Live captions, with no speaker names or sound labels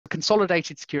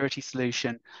consolidated security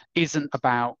solution isn't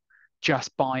about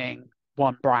just buying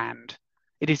one brand.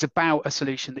 It is about a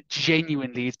solution that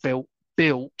genuinely is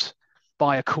built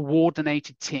by a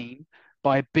coordinated team,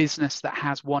 by a business that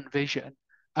has one vision,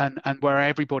 and where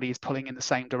everybody is pulling in the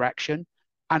same direction.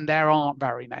 And there aren't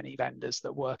very many vendors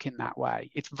that work in that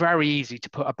way. It's very easy to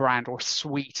put a brand or a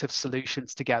suite of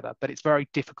solutions together, but it's very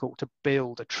difficult to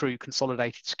build a true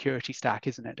consolidated security stack,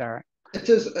 isn't it, Deryck? It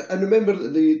is, and remember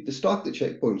that the stack that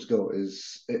Checkpoint's got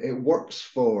is it works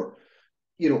for,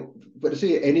 but I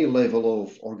say any level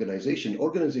of organizations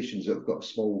that have got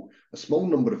a small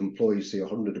number of employees, say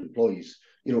 100 employees,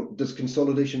 does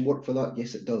consolidation work for that?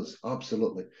 Yes, it does,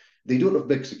 absolutely. They don't have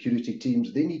big security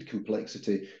teams, they need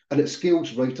complexity, and it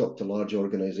scales right up to large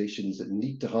organizations that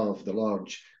need to have the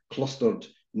large clustered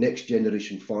next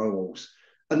generation firewalls.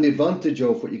 And the advantage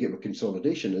of what you get with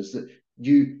consolidation is that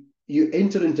you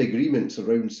enter into agreements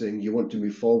around saying you want to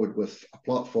move forward with a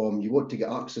platform, you want to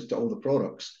get access to all the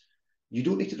products. You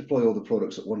don't need to deploy all the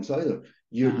products at once either.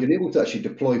 You're able to actually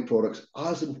deploy products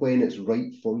as and when it's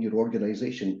right for your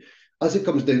organization. As it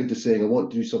comes down to saying, I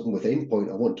want to do something with endpoint,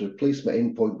 I want to replace my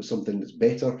endpoint with something that's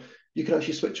better, you can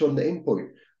actually switch on the endpoint.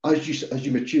 As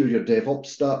you mature your DevOps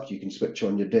stack, you can switch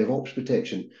on your DevOps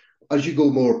protection. As you go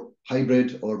more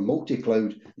hybrid or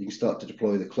multi-cloud, you can start to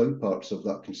deploy the cloud parts of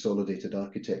that consolidated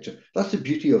architecture. That's the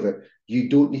beauty of it. You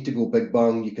don't need to go big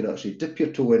bang. You can actually dip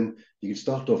your toe in. You can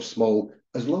start off small.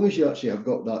 As long as you actually have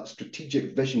got that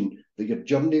strategic vision that your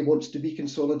journey wants to be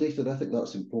consolidated, I think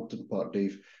that's the important part,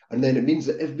 Dave. And then it means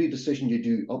that every decision you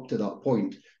do up to that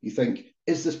point, you think,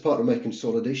 is this part of my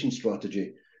consolidation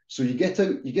strategy? So you get out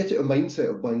a mindset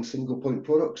of buying single point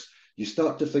products. You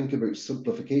start to think about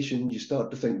simplification. You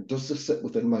start to think, does this sit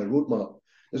within my roadmap?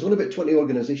 There's only about 20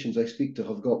 organizations I speak to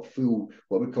have got full,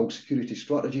 what we call security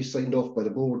strategies signed off by the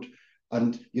board.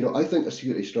 And, I think a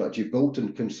security strategy built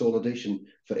in consolidation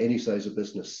for any size of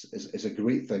business is a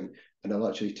great thing. And I'll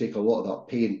actually take a lot of that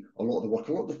pain, a lot of the work,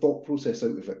 a lot of the thought process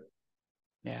out of it.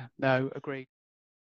 Yeah, no, agreed.